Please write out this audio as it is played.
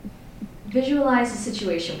Visualize the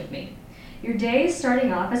situation with me. Your day is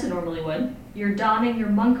starting off as it normally would. You're donning your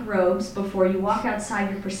monk robes before you walk outside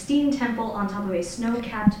your pristine temple on top of a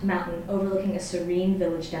snow-capped mountain overlooking a serene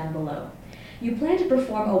village down below. You plan to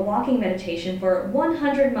perform a walking meditation for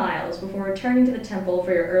 100 miles before returning to the temple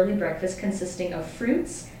for your early breakfast consisting of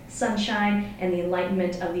fruits, sunshine, and the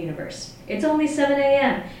enlightenment of the universe. It's only 7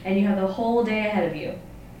 a.m., and you have the whole day ahead of you.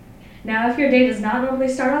 Now, if your day does not normally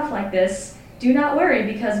start off like this, do not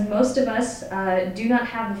worry, because most of us do not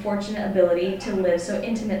have the fortunate ability to live so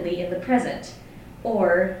intimately in the present.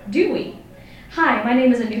 Or do we? Hi, my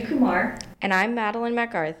name is Anu Kumar. And I'm Madeline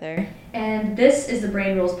MacArthur. And this is the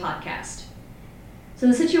Brain Rules Podcast. So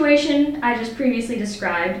the situation I just previously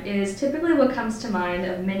described is typically what comes to mind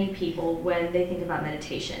of many people when they think about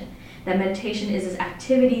meditation. That meditation is this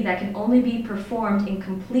activity that can only be performed in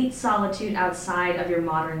complete solitude outside of your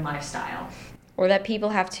modern lifestyle. Or that people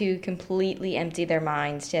have to completely empty their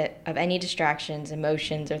minds of any distractions,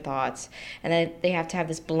 emotions, or thoughts, and that they have to have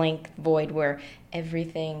this blank void where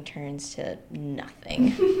everything turns to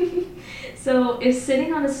nothing. So if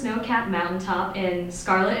sitting on a snow-capped mountaintop in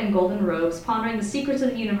scarlet and golden robes, pondering the secrets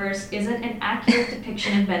of the universe isn't an accurate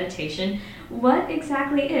depiction of meditation, what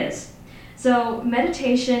exactly is? So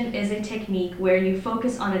meditation is a technique where you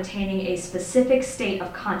focus on attaining a specific state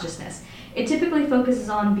of consciousness. It typically focuses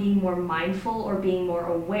on being more mindful or being more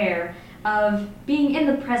aware of being in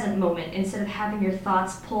the present moment instead of having your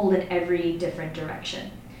thoughts pulled in every different direction.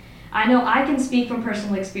 I know I can speak from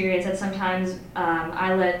personal experience that sometimes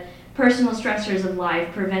I let personal stressors of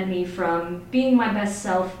life prevent me from being my best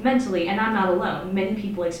self mentally, and I'm not alone. Many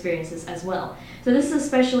people experience this as well. So this is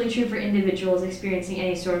especially true for individuals experiencing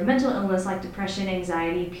any sort of mental illness like depression,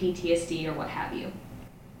 anxiety, PTSD, or what have you.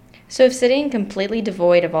 So if sitting completely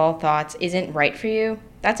devoid of all thoughts isn't right for you,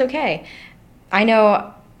 that's okay. I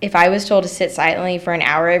know if I was told to sit silently for an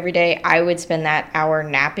hour every day, I would spend that hour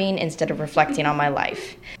napping instead of reflecting on my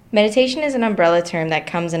life. Meditation is an umbrella term that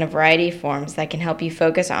comes in a variety of forms that can help you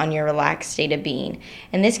focus on your relaxed state of being.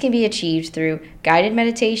 And this can be achieved through guided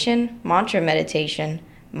meditation, mantra meditation,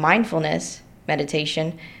 mindfulness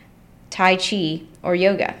meditation, Tai Chi, or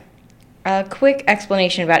yoga. A quick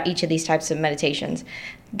explanation about each of these types of meditations.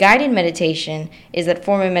 Guided meditation is that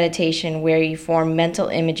form of meditation where you form mental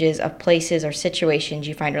images of places or situations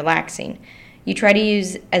you find relaxing. You try to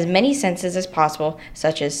use as many senses as possible,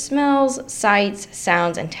 such as smells, sights,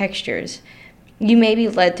 sounds, and textures. You may be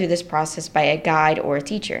led through this process by a guide or a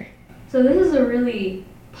teacher. So this is a really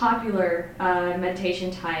popular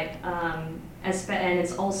meditation type, and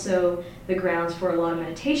it's also the grounds for a lot of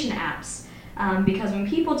meditation apps. Because when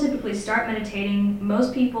people typically start meditating,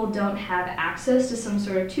 most people don't have access to some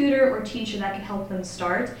sort of tutor or teacher that can help them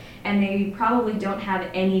start, and they probably don't have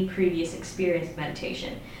any previous experience with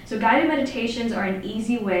meditation. So guided meditations are an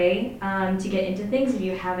easy way to get into things if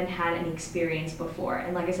you haven't had any experience before.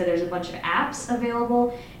 And like I said, there's a bunch of apps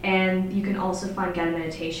available, and you can also find guided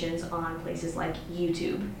meditations on places like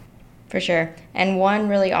YouTube. For sure. And one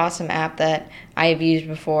really awesome app that I have used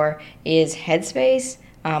before is Headspace.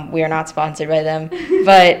 We are not sponsored by them,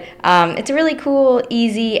 but it's a really cool,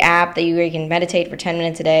 easy app that you can meditate for 10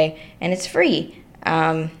 minutes a day, and it's free,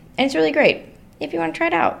 and it's really great if you want to try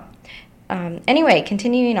it out. Anyway,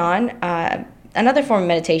 continuing on, another form of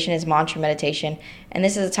meditation is mantra meditation, and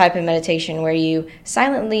this is a type of meditation where you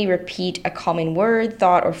silently repeat a calming word,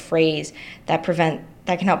 thought, or phrase that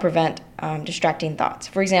can help prevent distracting thoughts.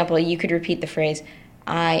 For example, you could repeat the phrase,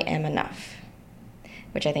 "I am enough,"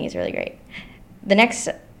 which I think is really great. The next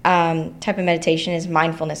type of meditation is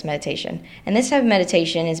mindfulness meditation. And this type of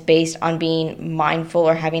meditation is based on being mindful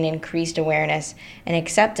or having increased awareness and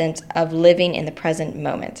acceptance of living in the present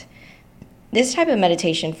moment. This type of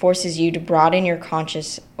meditation forces you to broaden your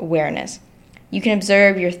conscious awareness. You can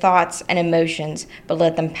observe your thoughts and emotions, but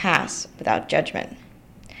let them pass without judgment.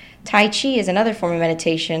 Tai Chi is another form of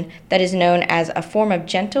meditation that is known as a form of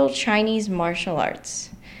gentle Chinese martial arts.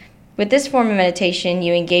 With this form of meditation,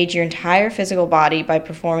 you engage your entire physical body by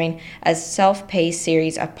performing a self-paced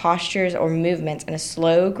series of postures or movements in a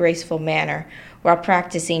slow, graceful manner while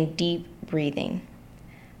practicing deep breathing.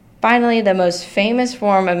 Finally, the most famous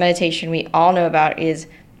form of meditation we all know about is,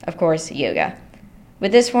 of course, yoga.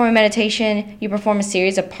 With this form of meditation, you perform a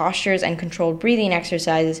series of postures and controlled breathing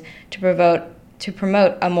exercises to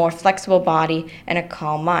promote a more flexible body and a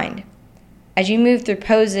calm mind. As you move through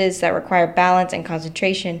poses that require balance and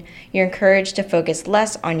concentration, you're encouraged to focus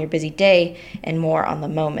less on your busy day and more on the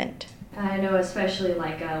moment. I know, especially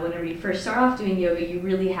whenever you first start off doing yoga, you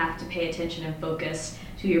really have to pay attention and focus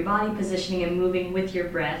to your body positioning and moving with your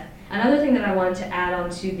breath. Another thing that I wanted to add on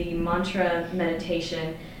to the mantra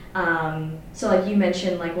meditation So like you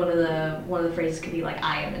mentioned, like one of the phrases could be like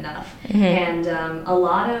 "I am enough," Mm-hmm. and a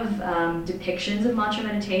lot of depictions of mantra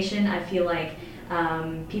meditation, I feel like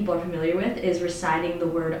people are familiar with, is reciting the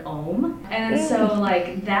word Om, and so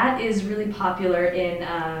like that is really popular in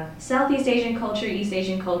Southeast Asian culture, East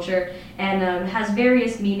Asian culture, and has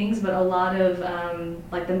various meanings, but a lot of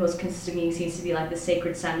like the most consistent meaning seems to be like the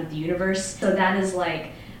sacred sound of the universe. So that is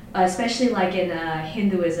like, especially like in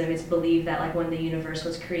Hinduism, it's believed that like when the universe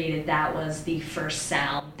was created, that was the first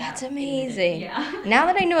sound. That's amazing. Yeah. Now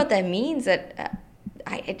that I know what that means,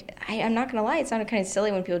 I'm not gonna lie, it sounded kind of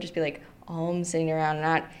silly when people just be like, "Oh, sitting around,"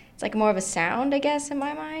 it's like more of a sound, I guess, in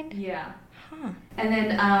my mind. Yeah. Huh. And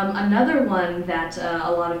then another one that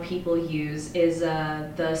a lot of people use is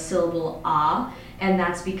the syllable ah, and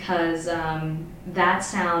that's because that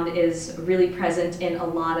sound is really present in a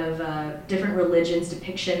lot of different religions'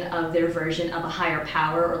 depiction of their version of a higher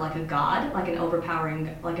power or like a god, like an overpowering,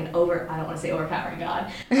 I don't want to say overpowering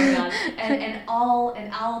god, God, an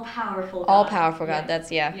all-powerful God. All-powerful God,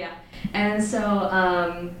 that's, yeah. Yeah. And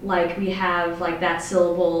so, like, we have, like, that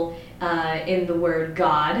syllable in the word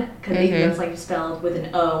God, because even though it's, like, spelled with an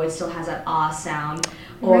O, it still has that ah sound.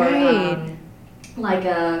 Or, Right.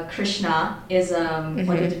 like, Krishna is,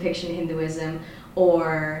 like, a depiction in Hinduism,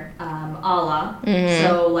 or Allah.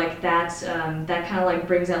 So, like, that kind of, like,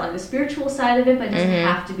 brings out, like, the spiritual side of it, but it doesn't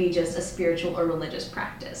have to be just a spiritual or religious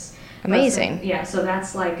practice. Amazing. So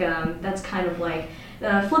that's, like, that's kind of, like,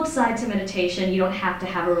 the flip side to meditation. You don't have to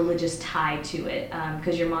have a religious tie to it,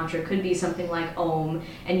 because your mantra could be something like Om,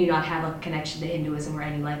 and you not have a connection to Hinduism or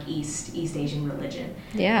any like East Asian religion.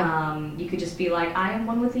 Yeah. You could just be like, I am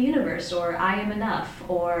one with the universe, or I am enough,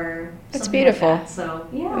 or That's something beautiful. like that. So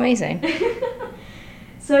yeah, Amazing.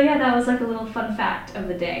 So yeah, that was like a little fun fact of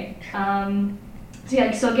the day.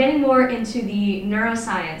 So getting more into the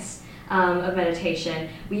neuroscience of meditation.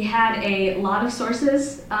 We had a lot of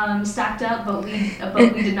sources stacked up, but we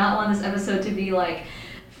did not want this episode to be like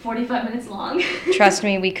 45 minutes long. Trust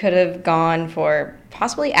me, we could have gone for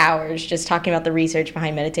possibly hours just talking about the research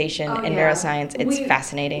behind meditation and neuroscience. It's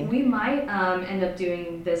fascinating. We might end up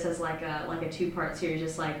doing this as like a two-part series,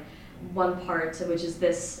 just like one part, which is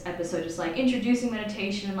this episode, just like introducing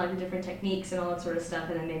meditation and like the different techniques and all that sort of stuff,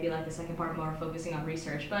 and then maybe like the second part more focusing on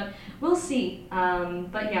research, but we'll see.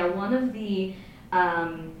 But yeah, one of the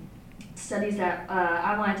studies that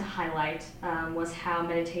I wanted to highlight was how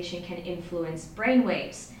meditation can influence brain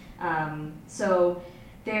waves. So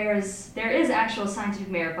there is actual scientific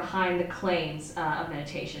merit behind the claims of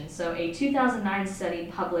meditation. So a 2009 study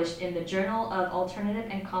published in the Journal of Alternative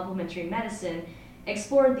and Complementary Medicine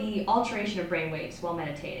explored the alteration of brain waves while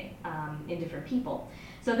meditating in different people.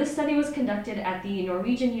 So this study was conducted at the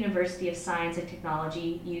Norwegian University of Science and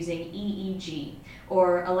Technology using EEG,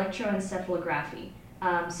 or electroencephalography.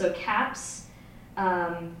 So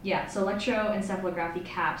electroencephalography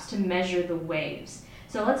caps to measure the waves.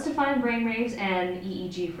 So let's define brain waves and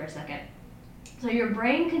EEG for a second. So your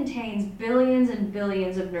brain contains billions and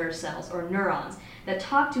billions of nerve cells, or neurons, that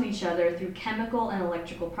talk to each other through chemical and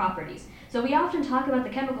electrical properties. So we often talk about the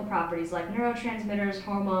chemical properties like neurotransmitters,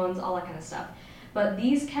 hormones, all that kind of stuff. But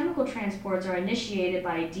these chemical transports are initiated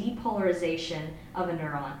by depolarization of a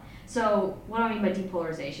neuron. So what do I mean by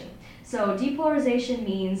depolarization? So depolarization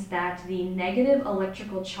means that the negative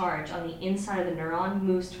electrical charge on the inside of the neuron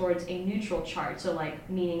moves towards a neutral charge, so like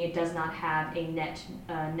meaning it does not have a net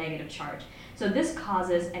negative charge. So this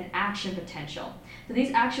causes an action potential. So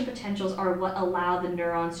these action potentials are what allow the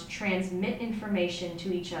neurons to transmit information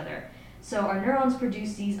to each other. So our neurons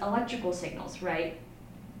produce these electrical signals, right?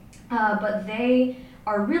 But they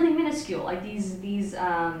are really minuscule. Like these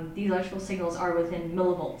electrical signals are within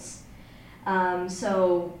millivolts.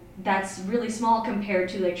 So that's really small compared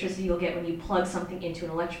to electricity you'll get when you plug something into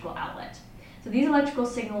an electrical outlet. So these electrical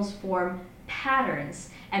signals form patterns,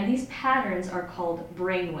 and these patterns are called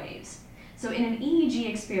brain waves. So in an EEG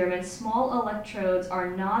experiment, small electrodes are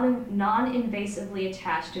non-invasively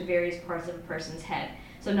attached to various parts of a person's head.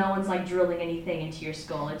 So no one's like drilling anything into your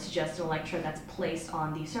skull. It's just an electrode that's placed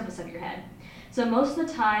on the surface of your head. So most of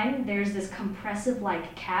the time, there's this compressive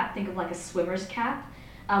like cap, think of like a swimmer's cap,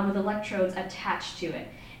 with electrodes attached to it.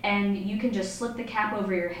 And you can just slip the cap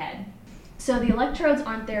over your head. So the electrodes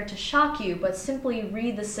aren't there to shock you, but simply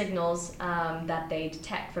read the signals that they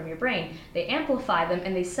detect from your brain. They amplify them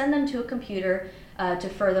and they send them to a computer to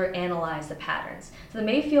further analyze the patterns. So the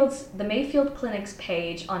Mayfield Clinic's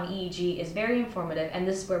page on EEG is very informative, and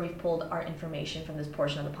this is where we've pulled our information from this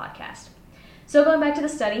portion of the podcast. So going back to the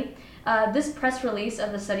study, this press release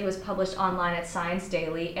of the study was published online at Science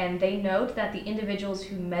Daily, and they note that the individuals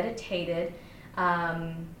who meditated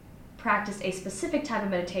practiced a specific type of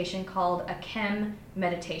meditation called a chem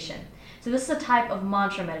meditation. So this is a type of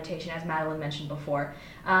mantra meditation, as Madeline mentioned before.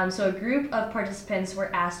 So a group of participants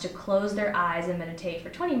were asked to close their eyes and meditate for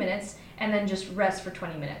 20 minutes and then just rest for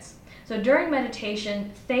 20 minutes. So during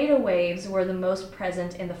meditation, theta waves were the most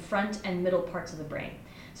present in the front and middle parts of the brain.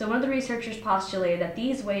 So one of the researchers postulated that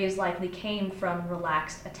these waves likely came from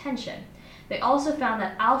relaxed attention. They also found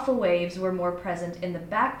that alpha waves were more present in the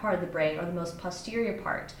back part of the brain, or the most posterior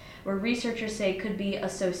part, where researchers say could be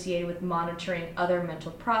associated with monitoring other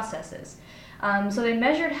mental processes. So they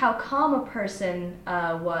measured how calm a person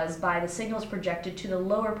was by the signals projected to the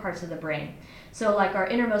lower parts of the brain. So like our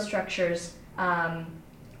innermost structures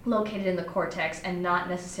located in the cortex, and not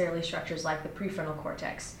necessarily structures like the prefrontal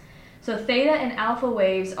cortex. So theta and alpha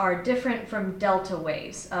waves are different from delta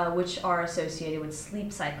waves, which are associated with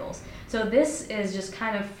sleep cycles. So this is just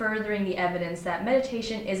kind of furthering the evidence that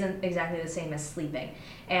meditation isn't exactly the same as sleeping.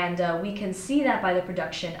 And we can see that by the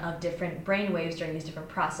production of different brain waves during these different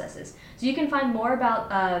processes. So you can find more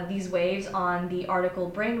about these waves on the article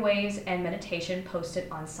Brain Waves and Meditation posted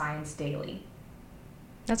on Science Daily.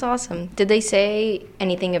 That's awesome. Did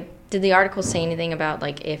the article say anything about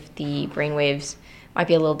like if the brainwaves might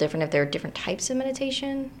be a little different, if there are different types of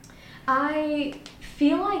meditation? I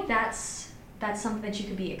feel like that's something that you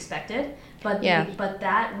could be expected, but but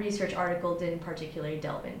that research article didn't particularly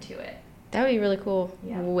delve into it. That would be really cool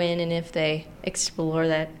when and if they explore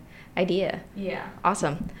that idea. Yeah.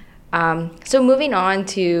 Awesome. So moving on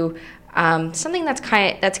to something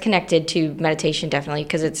that's connected to meditation, definitely,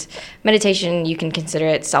 because it's meditation. You can consider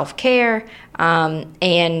it self-care,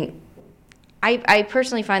 and I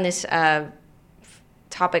personally find this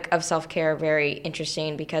topic of self-care very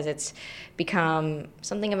interesting because it's become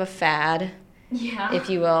something of a fad, if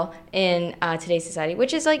you will, in today's society,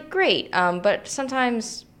 which is like great. But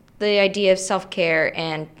sometimes the idea of self-care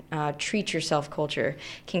and treat yourself culture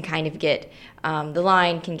can kind of get the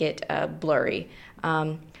line can get blurry.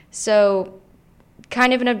 So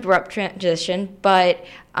kind of an abrupt transition, but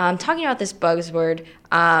talking about this buzzword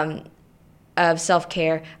of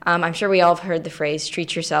self-care, I'm sure we all have heard the phrase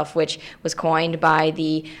treat yourself, which was coined by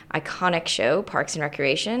the iconic show Parks and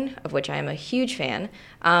Recreation, of which I am a huge fan.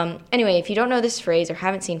 Anyway, if you don't know this phrase or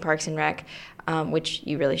haven't seen Parks and Rec, which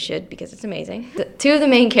you really should because it's amazing, two of the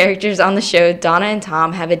main characters on the show, Donna and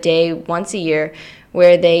Tom, have a day once a year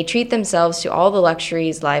where they treat themselves to all the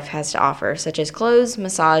luxuries life has to offer, such as clothes,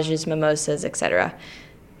 massages, mimosas, etc.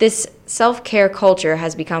 This self-care culture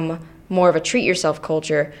has become more of a treat-yourself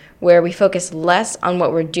culture where we focus less on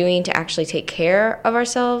what we're doing to actually take care of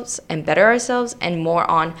ourselves and better ourselves and more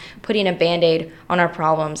on putting a Band-Aid on our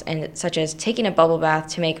problems, and such as taking a bubble bath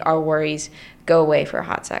to make our worries go away for a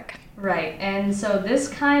hot sec. Right, and so this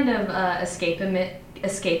kind of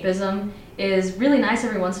escapism is really nice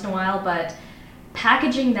every once in a while, but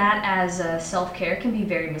packaging that as self-care can be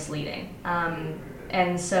very misleading.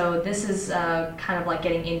 And so this is kind of like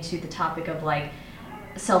getting into the topic of like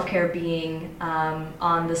self-care being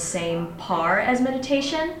on the same par as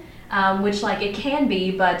meditation, which like it can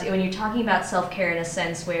be, but when you're talking about self-care in a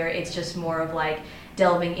sense where it's just more of like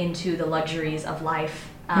delving into the luxuries of life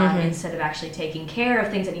instead of actually taking care of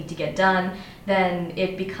things that need to get done, then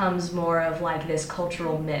it becomes more of like this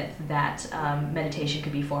cultural myth that meditation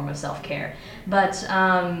could be a form of self-care. But,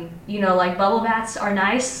 like bubble baths are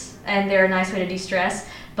nice and they're a nice way to de-stress,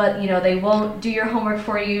 but, they won't do your homework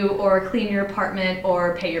for you or clean your apartment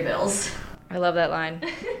or pay your bills. I love that line.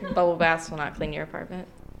 Bubble baths will not clean your apartment.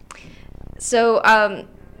 So,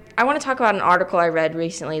 I want to talk about an article I read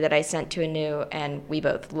recently that I sent to Anu and we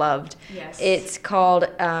both loved. Yes. It's called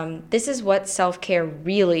This is What Self-Care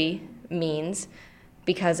Really Means,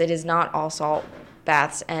 because it is not all salt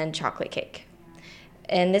baths and chocolate cake.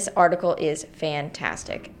 And this article is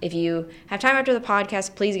fantastic. If you have time after the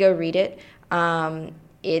podcast, please go read it.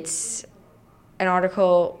 It's an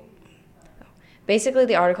article. Basically,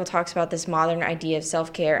 the article talks about this modern idea of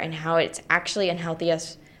self-care and how it's actually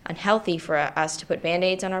unhealthy for us to put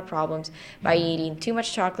Band-Aids on our problems by eating too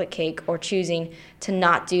much chocolate cake or choosing to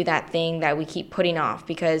not do that thing that we keep putting off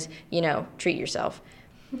because, treat yourself.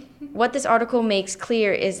 What this article makes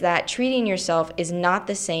clear is that treating yourself is not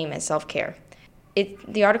the same as self-care.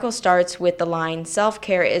 The article starts with the line,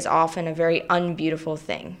 self-care is often a very unbeautiful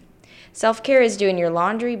thing. Self-care is doing your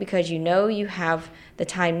laundry because you have the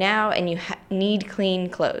time now and you need clean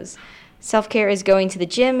clothes. Self-care is going to the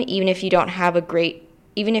gym even if you aren't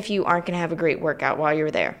going to have a great workout while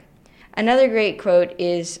you're there. Another great quote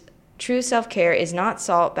is, true self-care is not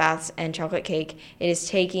salt baths and chocolate cake. It is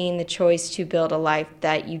taking the choice to build a life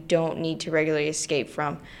that you don't need to regularly escape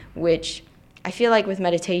from, which I feel like with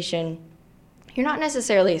meditation, you're not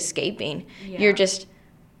necessarily escaping. Yeah. You're just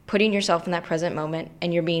putting yourself in that present moment,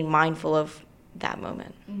 and you're being mindful of that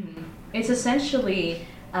moment. Mm-hmm. It's essentially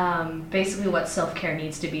basically what self-care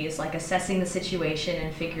needs to be, is like assessing the situation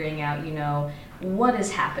and figuring out, what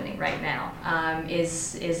is happening right now.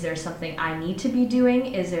 Is there something I need to be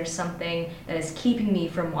doing? Is there something that is keeping me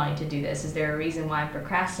from wanting to do this? Is there a reason why I'm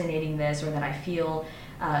procrastinating this, or that I feel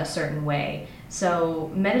a certain way? So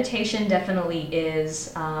meditation definitely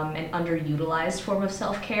is an underutilized form of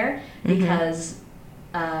self-care, because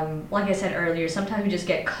like I said earlier, sometimes we just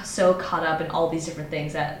get so caught up in all these different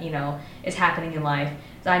things that, is happening in life.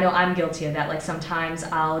 So I know I'm guilty of that. Like sometimes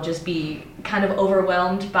I'll just be kind of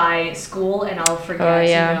overwhelmed by school, and I'll forget,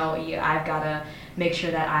 I've got to make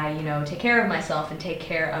sure that I, take care of myself and take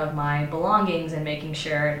care of my belongings, and making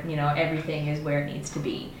sure, everything is where it needs to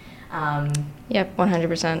be. Yep,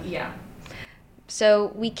 100%. Yeah.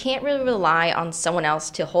 So we can't really rely on someone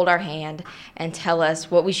else to hold our hand and tell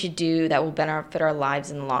us what we should do that will benefit our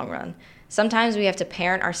lives in the long run. Sometimes we have to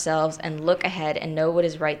parent ourselves and look ahead and know what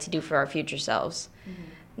is right to do for our future selves. Mm-hmm.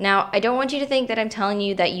 Now, I don't want you to think that I'm telling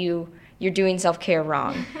you that you're doing self-care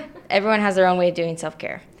wrong. Everyone has their own way of doing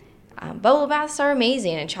self-care. Bubble baths are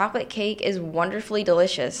amazing, and chocolate cake is wonderfully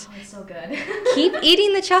delicious. Oh, it's so good. Keep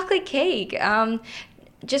eating the chocolate cake.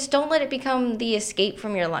 Just don't let it become the escape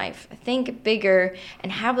from your life. Think bigger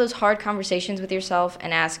and have those hard conversations with yourself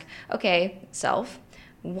and ask, okay, self,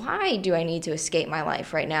 why do I need to escape my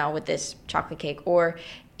life right now with this chocolate cake? Or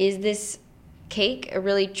is this cake a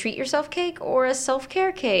really treat yourself cake or a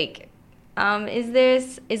self-care cake? Is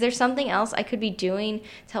there something else I could be doing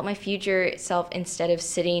to help my future self instead of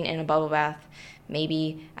sitting in a bubble bath?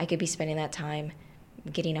 Maybe I could be spending that time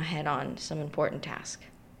getting ahead on some important task.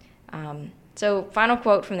 So final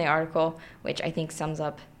quote from the article, which I think sums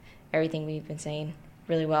up everything we've been saying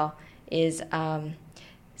really well, is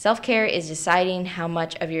self-care is deciding how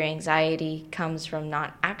much of your anxiety comes from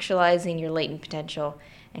not actualizing your latent potential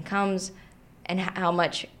and how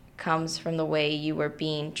much comes from the way you were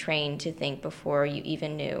being trained to think before you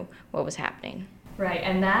even knew what was happening. Right,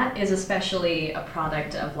 and that is especially a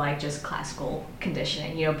product of like just classical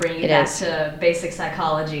conditioning, bringing it back to basic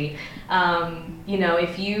psychology.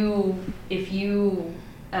 If you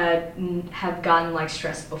have gotten like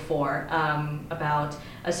stressed before about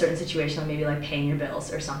a certain situation, like maybe like paying your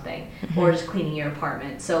bills or something, mm-hmm. or just cleaning your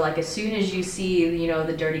apartment. So like as soon as you see,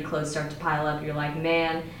 the dirty clothes start to pile up, you're like,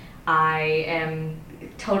 man, I am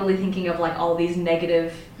totally thinking of like all these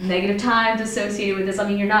negative times associated with this. I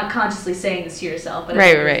mean, you're not consciously saying this to yourself, but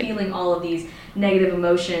you're feeling all of these negative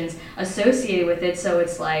emotions associated with it. So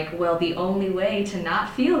it's like, well, the only way to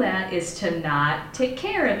not feel that is to not take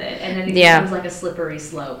care of it, and then it becomes like a slippery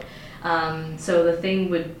slope. So the thing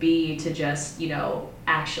would be to just,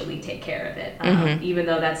 actually take care of it, mm-hmm. even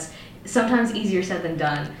though that's sometimes easier said than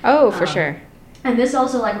done. Oh, for sure. And this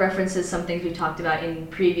also like references some things we've talked about in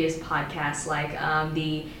previous podcasts, like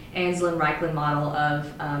the Anselin-Reichlin model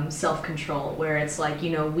of self-control, where it's like,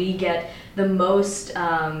 we get the most,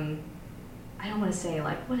 I don't want to say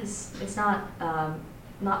like, it's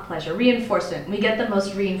not pleasure, reinforcement. We get the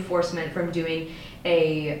most reinforcement from doing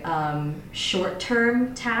a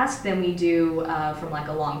short-term task than we do from like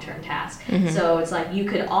a long-term task. Mm-hmm. So it's like you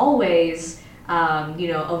could always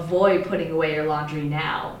avoid putting away your laundry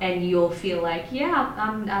now, and you'll feel like,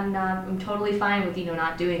 I'm totally fine with,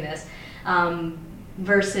 not doing this,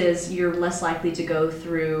 versus you're less likely to go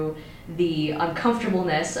through the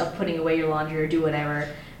uncomfortableness of putting away your laundry or do whatever,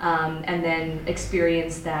 and then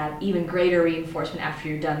experience that even greater reinforcement after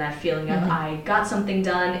you're done, that feeling of, mm-hmm. I got something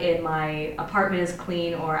done, and my apartment is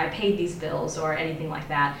clean, or I paid these bills, or anything like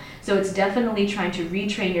that. So it's definitely trying to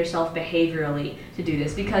retrain yourself behaviorally to do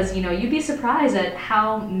this, because, you'd be surprised at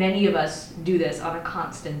how many of us do this on a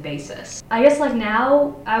constant basis. I guess like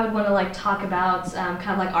now I would want to like talk about kind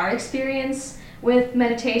of like our experience with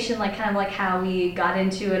meditation, like kind of like how we got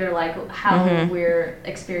into it, or like how mm-hmm. we're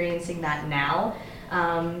experiencing that now.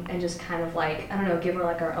 And just kind of like, I don't know, give her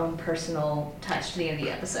like our own personal touch to the end of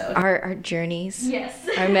the episode. Our journeys. Yes.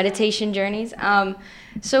 Our meditation journeys.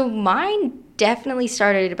 So mine definitely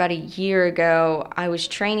started about a year ago. I was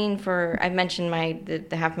training for, I mentioned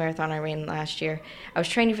the half marathon I ran last year. I was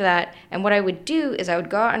training for that, and what I would do is I would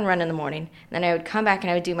go out and run in the morning, and then I would come back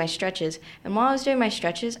and I would do my stretches. And while I was doing my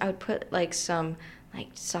stretches, I would put like some like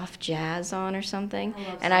soft jazz on or something.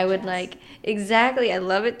 I would jazz. Like, exactly, I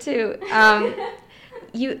love it too.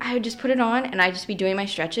 I would just put it on, and I'd just be doing my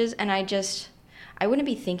stretches, and I wouldn't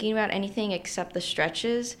be thinking about anything except the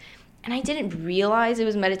stretches, and I didn't realize it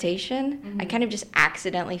was meditation. Mm-hmm. I kind of just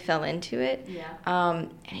accidentally fell into it. Yeah.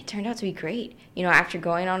 And it turned out to be great. After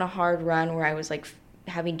going on a hard run where I was like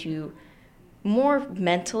having to more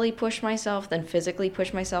mentally push myself than physically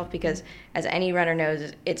push myself, because as any runner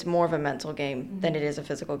knows, it's more of a mental game than it is a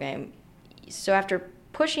physical game. So after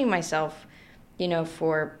pushing myself,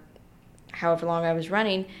 for however long I was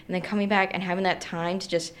running, and then coming back and having that time to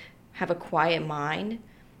just have a quiet mind,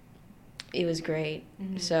 it was great.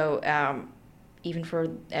 So even for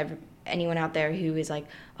anyone out there who is like,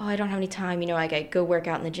 oh, I don't have any time, like I go work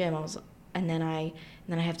out in the gym, and then I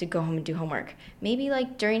have to go home and do homework. Maybe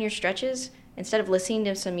like during your stretches, instead of listening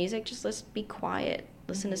to some music, just be quiet.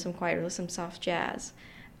 Listen to some quiet, or listen to soft jazz,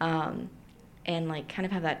 and like kind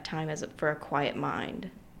of have that time for a quiet mind.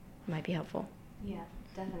 It might be helpful. Yeah,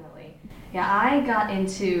 definitely. Yeah, I got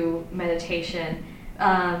into meditation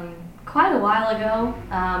quite a while ago.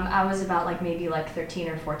 I was about maybe 13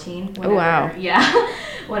 or 14. Oh, wow. Yeah,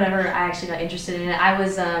 whenever I actually got interested in it. I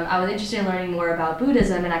was interested in learning more about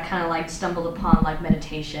Buddhism, and I kind of stumbled upon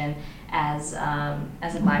meditation as a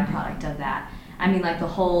byproduct of that. I mean, the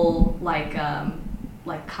whole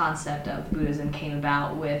concept of Buddhism came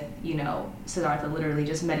about with Siddhartha literally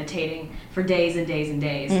just meditating for days and days and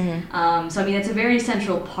days. So I mean, it's a very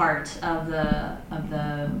central part of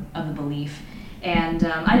the belief. And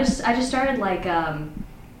I just started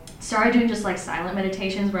doing just silent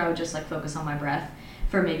meditations where I would just focus on my breath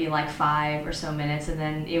for maybe 5 or so minutes, and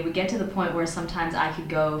then it would get to the point where sometimes I could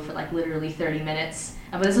go for literally 30 minutes.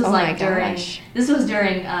 But this was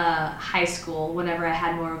during high school, whenever I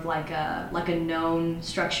had more of a known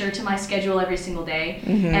structure to my schedule every single day.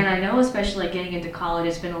 And I know, especially getting into college,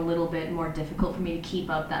 it's been a little bit more difficult for me to keep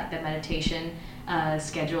up that meditation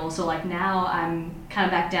schedule. So now I'm kind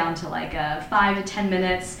of back down to 5 to 10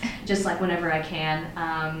 minutes, just whenever I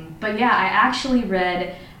can. But yeah, I actually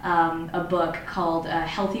read a book called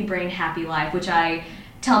Healthy Brain, Happy Life, which I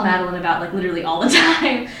tell Madeline about literally all the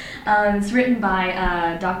time. It's written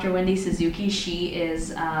by Dr. Wendy Suzuki. She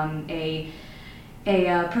is a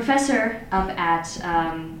professor up at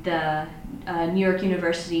the New York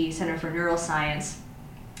University Center for Neuroscience.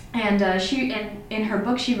 And she, in her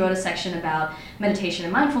book, she wrote a section about meditation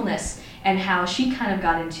and mindfulness and how she kind of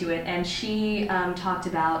got into it. And she talked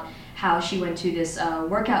about how she went to this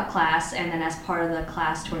workout class, and then as part of the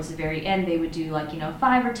class, towards the very end, they would do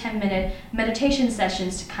 5 or 10 minute meditation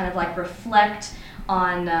sessions to kind of reflect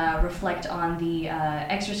on the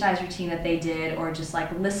exercise routine that they did, or just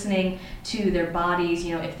listening to their bodies,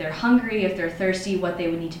 if they're hungry, if they're thirsty, what they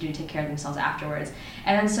would need to do to take care of themselves afterwards.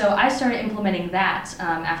 And then so I started implementing that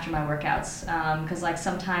after my workouts, because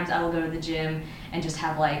sometimes I will go to the gym and just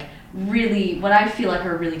have really what I feel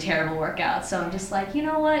are really terrible workouts. So I'm just you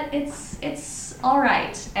know what, it's all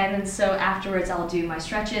right. And then so afterwards I'll do my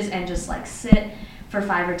stretches and just sit for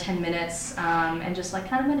 5 or 10 minutes and just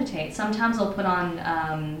kind of meditate. Sometimes I'll put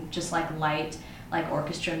on just light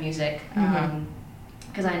orchestra music,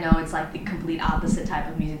 because I know it's the complete opposite type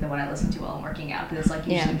of music than what I listen to while I'm working out, because it's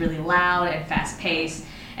usually really loud and fast paced.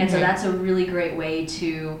 And so that's a really great way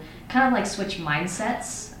to kind of switch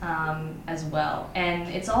mindsets as well. And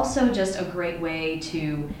it's also just a great way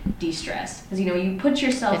to de-stress, because you put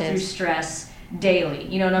yourself through stress daily,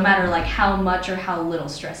 no matter how much or how little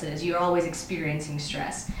stress it is. You're always experiencing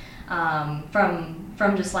stress from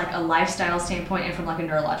just a lifestyle standpoint and from a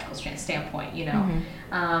neurological standpoint,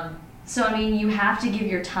 so I mean, you have to give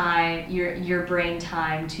your brain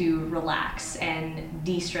time to relax and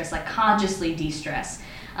de-stress, consciously de-stress,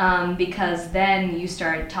 because then you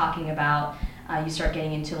start talking about you start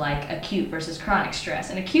getting into acute versus chronic stress.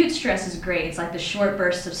 And acute stress is great. It's the short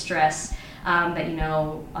bursts of stress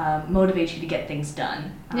that motivate you to get things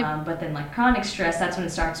done. But then chronic stress, that's when it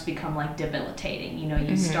starts to become debilitating.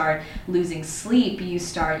 You start losing sleep. You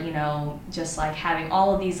start just having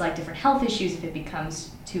all of these different health issues if it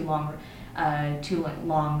becomes too long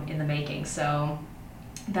in the making. So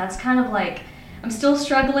that's kind of I'm still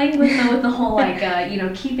struggling with the whole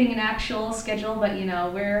keeping an actual schedule, but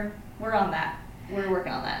we're on that. We're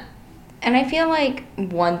working on that. And I feel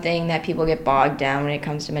one thing that people get bogged down when it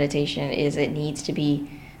comes to meditation is it needs to be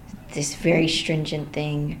this very stringent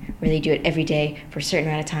thing where they do it every day for a certain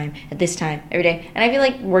amount of time, at this time, every day. And I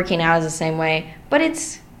feel working out is the same way, but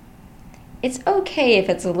it's okay if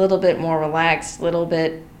it's a little bit more relaxed, a little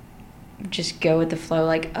bit just go with the flow,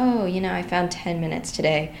 I found 10 minutes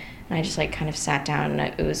today, and I just kind of sat down, and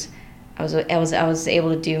I was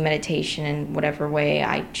able to do meditation in whatever way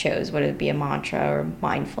I chose, whether it be a mantra or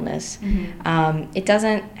mindfulness. It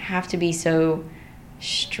doesn't have to be so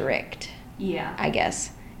strict. Yeah, I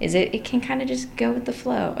guess it can kind of just go with the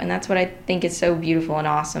flow, and that's what I think is so beautiful and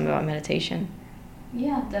awesome about meditation.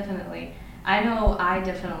 Yeah, definitely. I know I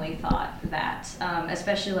definitely thought that,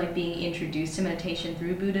 especially being introduced to meditation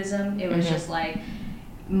through Buddhism. It was just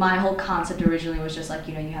my whole concept originally was just like,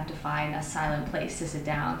 you have to find a silent place to sit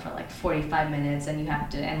down for like 45 minutes, and you have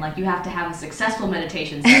to have a successful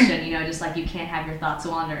meditation session, just like you can't have your thoughts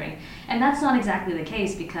wandering. And that's not exactly the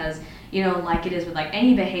case, because like it is with like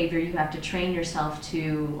any behavior, you have to train yourself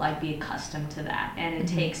to like be accustomed to that, and it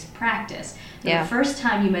takes practice. The first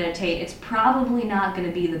time you meditate, it's probably not going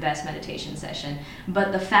to be the best meditation session,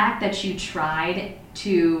 but the fact that you tried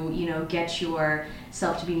to get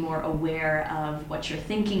yourself to be more aware of what you're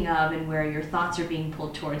thinking of and where your thoughts are being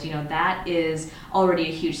pulled towards, that is already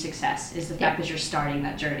a huge success, is the fact that you're starting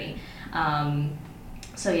that journey.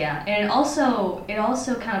 So yeah, and it also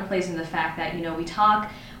kind of plays into the fact that we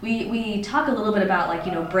talk a little bit about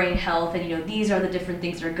like brain health, and these are the different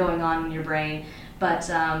things that are going on in your brain, but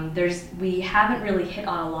we haven't really hit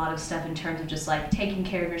on a lot of stuff in terms of just like taking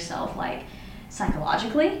care of yourself like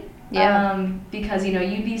psychologically. Because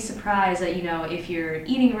you'd be surprised that if you're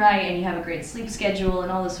eating right and you have a great sleep schedule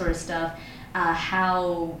and all this sort of stuff,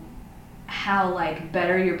 how like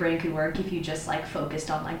better your brain could work if you just like focused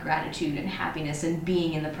on like gratitude and happiness and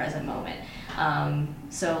being in the present moment.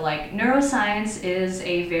 So like neuroscience is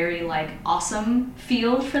a very like awesome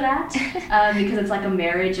field for that, because it's like a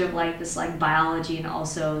marriage of like this like biology and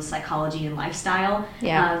also psychology and lifestyle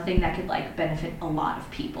thing that could like benefit a lot of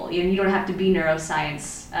people. You don't have to be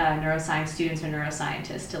neuroscience students or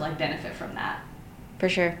neuroscientists to like benefit from that. For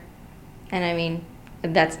sure. And I mean,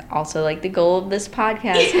 that's also like the goal of this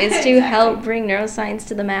podcast is to help bring neuroscience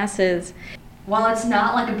to the masses. While it's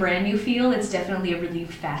not like a brand new field, it's definitely a really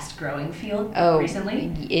fast growing field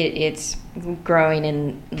recently. It's growing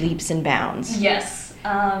in leaps and bounds. Yes.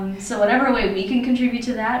 So whatever way we can contribute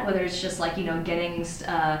to that, whether it's just like,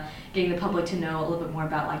 getting the public to know a little bit more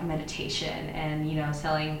about like meditation and,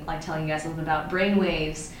 telling you guys a little bit about brain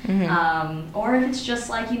waves, or if it's just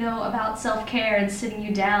like, about self-care and sitting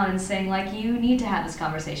you down and saying like, you need to have this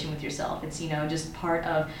conversation with yourself. It's, just part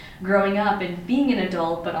of growing up and being an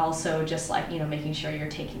adult, but also just like, making sure you're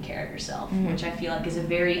taking care of yourself, which I feel like is a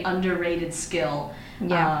very underrated skill.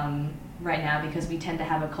 Right now, because we tend to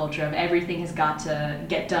have a culture of everything has got to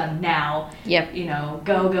get done now. Yep.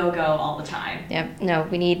 Go all the time. Yep. No,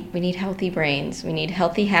 we need healthy brains. We need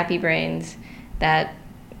healthy, happy brains that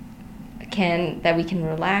we can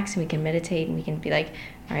relax and we can meditate and we can be like,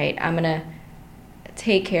 all right, I'm gonna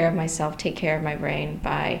take care of myself, take care of my brain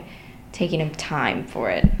by taking time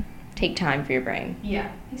for it. Take time for your brain.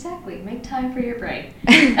 Yeah, exactly. Make time for your brain.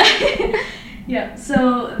 Yeah,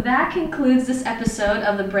 so that concludes this episode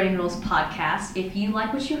of the Brain Rules podcast. If you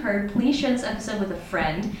like what you heard, please share this episode with a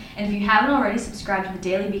friend. And if you haven't already, subscribe to the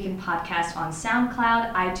Daily Beacon podcast on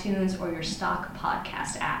SoundCloud, iTunes, or your stock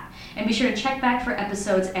podcast app. And be sure to check back for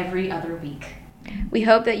episodes every other week. We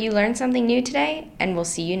hope that you learned something new today, and we'll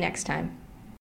see you next time.